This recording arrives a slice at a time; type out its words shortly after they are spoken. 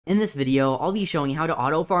In this video, I'll be showing how to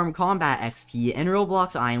auto-farm combat XP in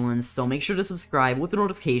Roblox Islands, so make sure to subscribe with the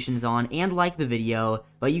notifications on and like the video,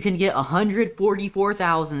 but you can get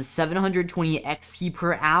 144,720 XP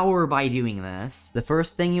per hour by doing this. The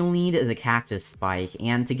first thing you'll need is a cactus spike,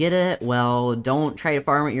 and to get it, well, don't try to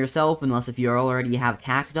farm it yourself unless if you already have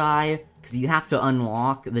cacti, because you have to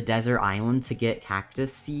unlock the desert island to get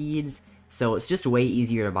cactus seeds. So it's just way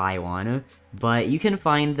easier to buy one, but you can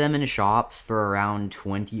find them in shops for around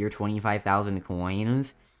 20 or 25,000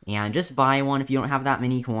 coins, and just buy one. If you don't have that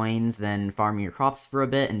many coins, then farm your crops for a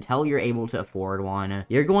bit until you're able to afford one.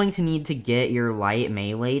 You're going to need to get your light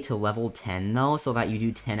melee to level 10 though, so that you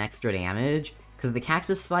do 10 extra damage, because the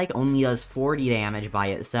cactus spike only does 40 damage by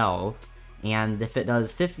itself. And if it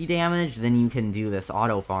does 50 damage, then you can do this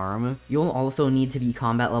auto farm. You'll also need to be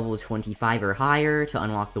combat level 25 or higher to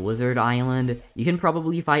unlock the wizard island. You can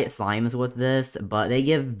probably fight slimes with this, but they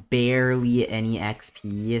give barely any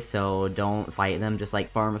XP, so don't fight them. Just like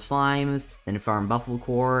farm slimes, then farm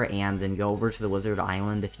buffalkor, and then go over to the wizard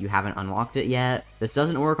island if you haven't unlocked it yet. This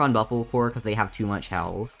doesn't work on buffalkor because they have too much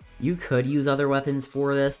health. You could use other weapons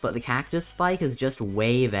for this, but the cactus spike is just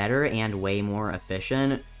way better and way more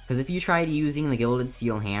efficient. Because if you tried using the Gilded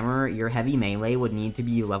Steel Hammer, your heavy melee would need to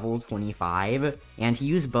be level 25, and to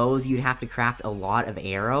use bows, you'd have to craft a lot of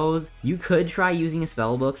arrows. You could try using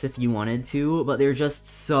spellbooks if you wanted to, but they're just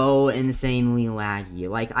so insanely laggy.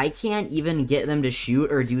 Like, I can't even get them to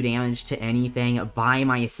shoot or do damage to anything by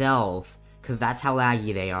myself, because that's how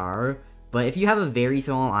laggy they are. But if you have a very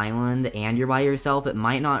small island and you're by yourself, it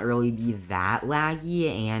might not really be that laggy,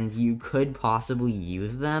 and you could possibly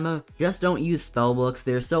use them. Just don't use spellbooks,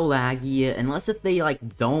 they're so laggy, unless if they,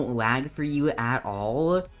 like, don't lag for you at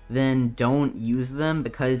all, then don't use them,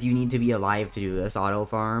 because you need to be alive to do this auto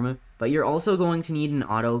farm. But you're also going to need an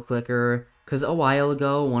auto clicker, because a while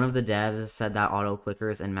ago, one of the devs said that auto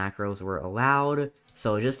clickers and macros were allowed.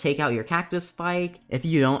 So just take out your cactus spike. If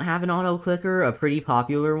you don't have an auto clicker, a pretty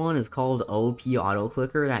popular one is called OP auto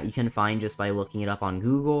clicker that you can find just by looking it up on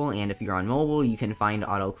Google, and if you're on mobile, you can find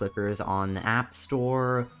auto clickers on the App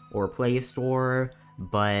Store or Play Store.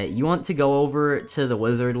 But you want to go over to the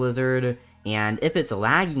wizard, and if it's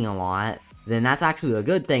lagging a lot, then that's actually a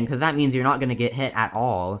good thing, because that means you're not going to get hit at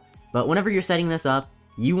all. But whenever you're setting this up,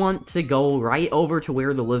 you want to go right over to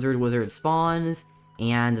where the wizard spawns,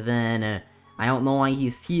 and then I don't know why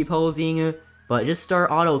he's T-posing, but just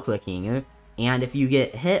start auto-clicking. And if you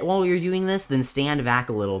get hit while you're doing this, then stand back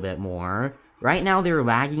a little bit more. Right now, they're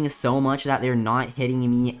lagging so much that they're not hitting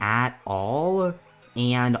me at all.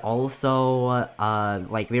 And also,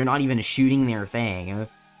 like, they're not even shooting their thing.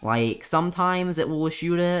 Like, sometimes it will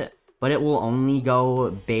shoot it, but it will only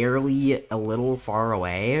go barely a little far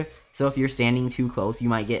away. So if you're standing too close, you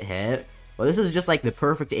might get hit. But this is just, like, the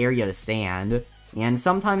perfect area to stand. And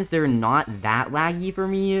sometimes they're not that laggy for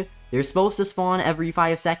me. They're supposed to spawn every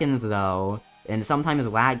 5 seconds though, and sometimes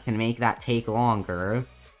lag can make that take longer.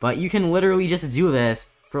 But you can literally just do this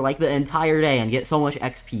for like the entire day and get so much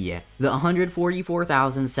XP. The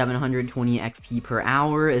 144,720 XP per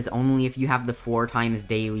hour is only if you have the 4 times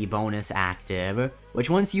daily bonus active, which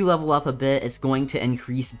once you level up a bit, it's going to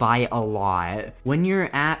increase by a lot. When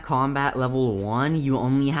you're at combat level 1, you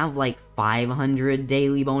only have like 500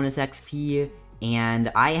 daily bonus XP,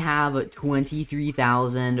 and I have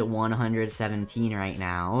 23,117 right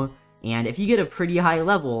now. And if you get a pretty high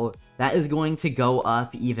level, that is going to go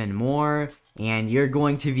up even more, and you're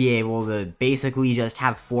going to be able to basically just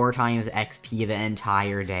have 4 times XP the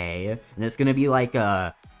entire day. And it's going to be like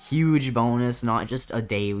a huge bonus, not just a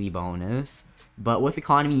daily bonus. But with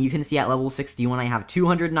economy, you can see at level 61 I have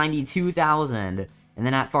 292,000. And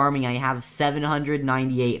then at farming, I have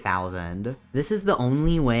 798,000. This is the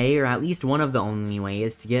only way, or at least one of the only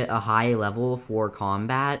ways, to get a high level for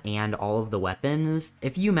combat and all of the weapons.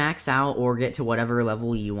 If you max out or get to whatever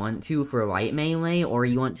level you want to for light melee, or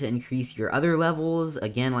you want to increase your other levels,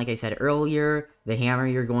 again, like I said earlier, the hammer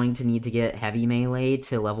you're going to need to get heavy melee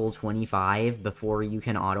to level 25 before you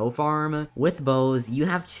can auto farm. With bows, you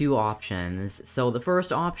have 2 options. So the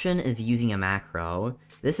first option is using a macro.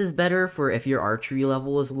 This is better for if your archery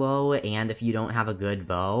level is low and if you don't have a good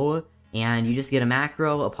bow. And you just get a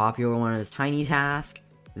macro, a popular one is Tiny Task,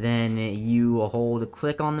 then you hold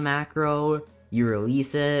click on the macro, you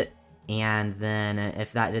release it, and then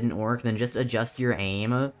if that didn't work, then just adjust your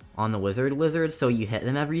aim on the wizard so you hit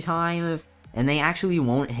them every time. And they actually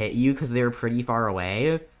won't hit you because they're pretty far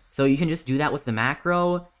away. So you can just do that with the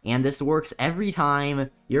macro, and this works every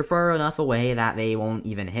time you're far enough away that they won't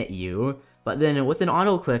even hit you. But then with an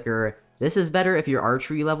auto clicker, this is better if your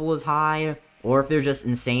archery level is high, or if they're just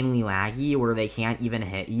insanely laggy where they can't even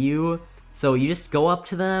hit you. So you just go up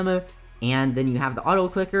to them, and then you have the auto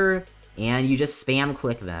clicker, and you just spam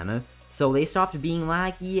click them. So they stopped being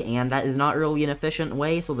laggy, and that is not really an efficient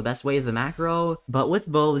way, so the best way is the macro. But with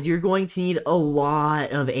bows, you're going to need a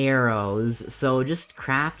lot of arrows, so just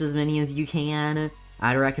craft as many as you can.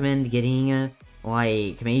 I'd recommend getting,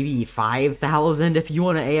 like, maybe 5,000 if you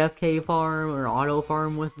want to AFK farm or auto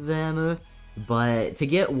farm with them. But to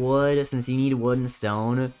get wood, since you need wood and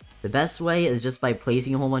stone, the best way is just by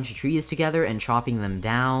placing a whole bunch of trees together and chopping them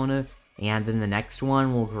down, and then the next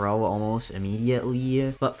one will grow almost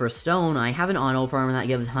immediately. But for stone, I have an auto farm that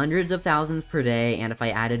gives hundreds of thousands per day, and if I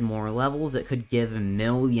added more levels, it could give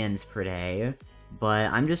millions per day.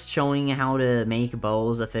 But I'm just showing how to make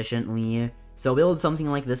bows efficiently. So build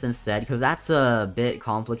something like this instead, because that's a bit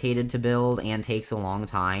complicated to build and takes a long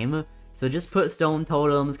time. So just put stone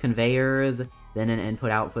totems, conveyors, then an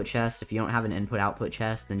input-output chest. If you don't have an input-output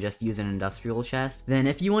chest, then just use an industrial chest. Then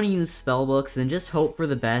if you want to use spellbooks, then just hope for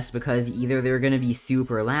the best, because either they're going to be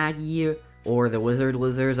super laggy, or the wizard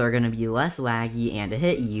lizards are going to be less laggy and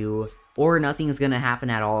hit you, or nothing's going to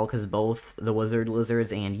happen at all, because both the wizard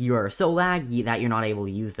lizards and you are so laggy that you're not able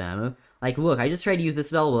to use them. Like, look, I just tried to use the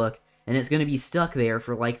spellbook, and it's going to be stuck there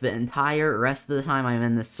for, like, the entire rest of the time I'm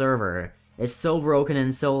in this server. It's so broken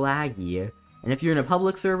and so laggy. And if you're in a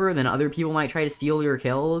public server, then other people might try to steal your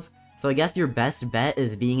kills. So I guess your best bet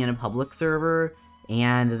is being in a public server,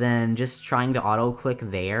 and then just trying to auto-click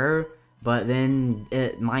there. But then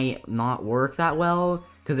it might not work that well,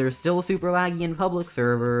 because they're still super laggy in public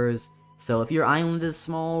servers. So if your island is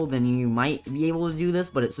small, then you might be able to do this,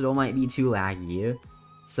 but it still might be too laggy.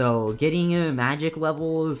 So getting magic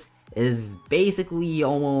levels is basically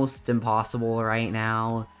almost impossible right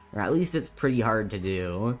now. Or at least it's pretty hard to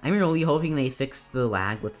do. I'm really hoping they fix the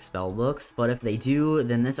lag with spellbooks, but if they do,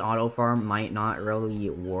 then this auto farm might not really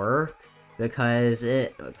work, because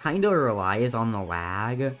it kind of relies on the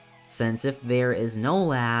lag, since if there is no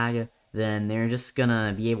lag, then they're just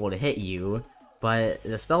gonna be able to hit you. But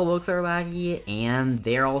the spellbooks are laggy, and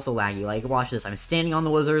they're also laggy. Like, watch this, I'm standing on the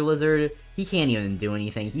wizard lizard, he can't even do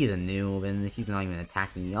anything, he's a noob, and he's not even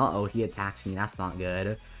attacking me. Uh-oh, he attacked me, that's not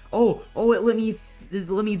good. Oh, it let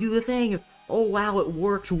me do the thing! Oh wow, it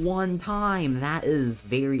worked one time! That is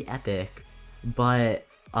very epic. But,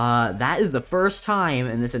 that is the first time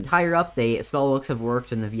in this entire update spellbooks have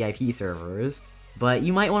worked in the VIP servers. But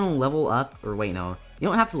you might want to level up, or wait, no. You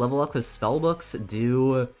don't have to level up because spellbooks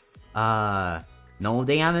do, no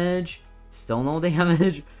damage. Still no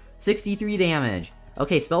damage. 63 damage.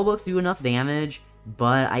 Okay, spellbooks do enough damage,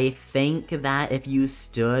 but I think that if you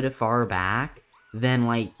stood far back, then,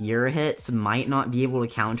 like, your hits might not be able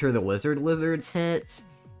to counter the wizard lizard's hits,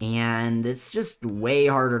 and it's just way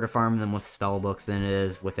harder to farm them with spellbooks than it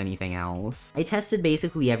is with anything else. I tested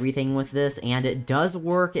basically everything with this, and it does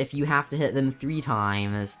work if you have to hit them 3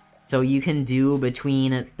 times, so you can do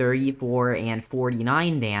between 34 and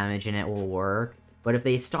 49 damage and it will work, but if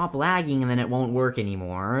they stop lagging, then it won't work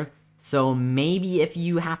anymore. So maybe if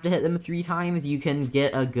you have to hit them 3 times, you can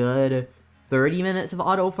get a good 30 minutes of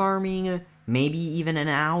auto farming, maybe even an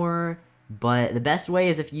hour, but the best way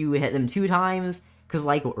is if you hit them 2 times, because,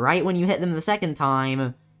 like, right when you hit them the second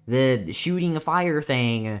time, the shooting fire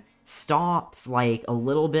thing stops, like, a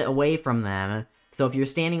little bit away from them, so if you're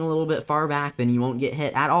standing a little bit far back, then you won't get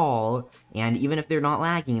hit at all, and even if they're not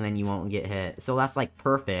lagging, then you won't get hit, so that's, like,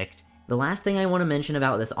 perfect. The last thing I want to mention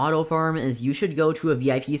about this auto farm is you should go to a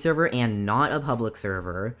VIP server and not a public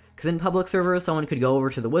server. Because in public servers, someone could go over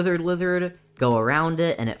to the wizard lizard, go around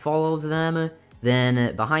it, and it follows them,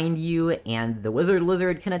 then behind you, and the wizard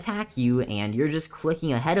lizard can attack you, and you're just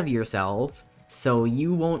clicking ahead of yourself, so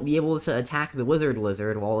you won't be able to attack the wizard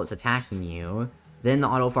lizard while it's attacking you. Then the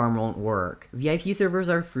auto farm won't work. VIP servers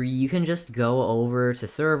are free. You can just go over to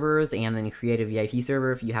servers and then create a VIP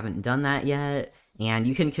server if you haven't done that yet. And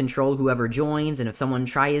you can control whoever joins, and if someone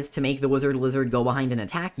tries to make the wizard lizard go behind and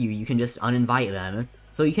attack you, you can just uninvite them.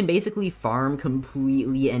 So you can basically farm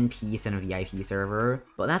completely in peace in a VIP server.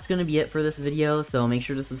 But that's gonna be it for this video, so make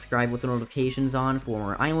sure to subscribe with the notifications on for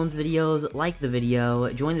more Islands videos, like the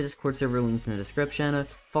video, join the Discord server linked in the description,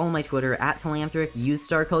 follow my Twitter at Telanthric, use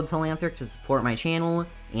star code Telanthric to support my channel,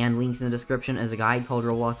 and linked in the description is a guide called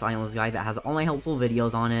Roblox Islands Guide that has all my helpful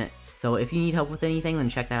videos on it. So if you need help with anything, then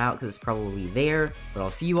check that out because it's probably there, but I'll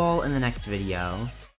see you all in the next video.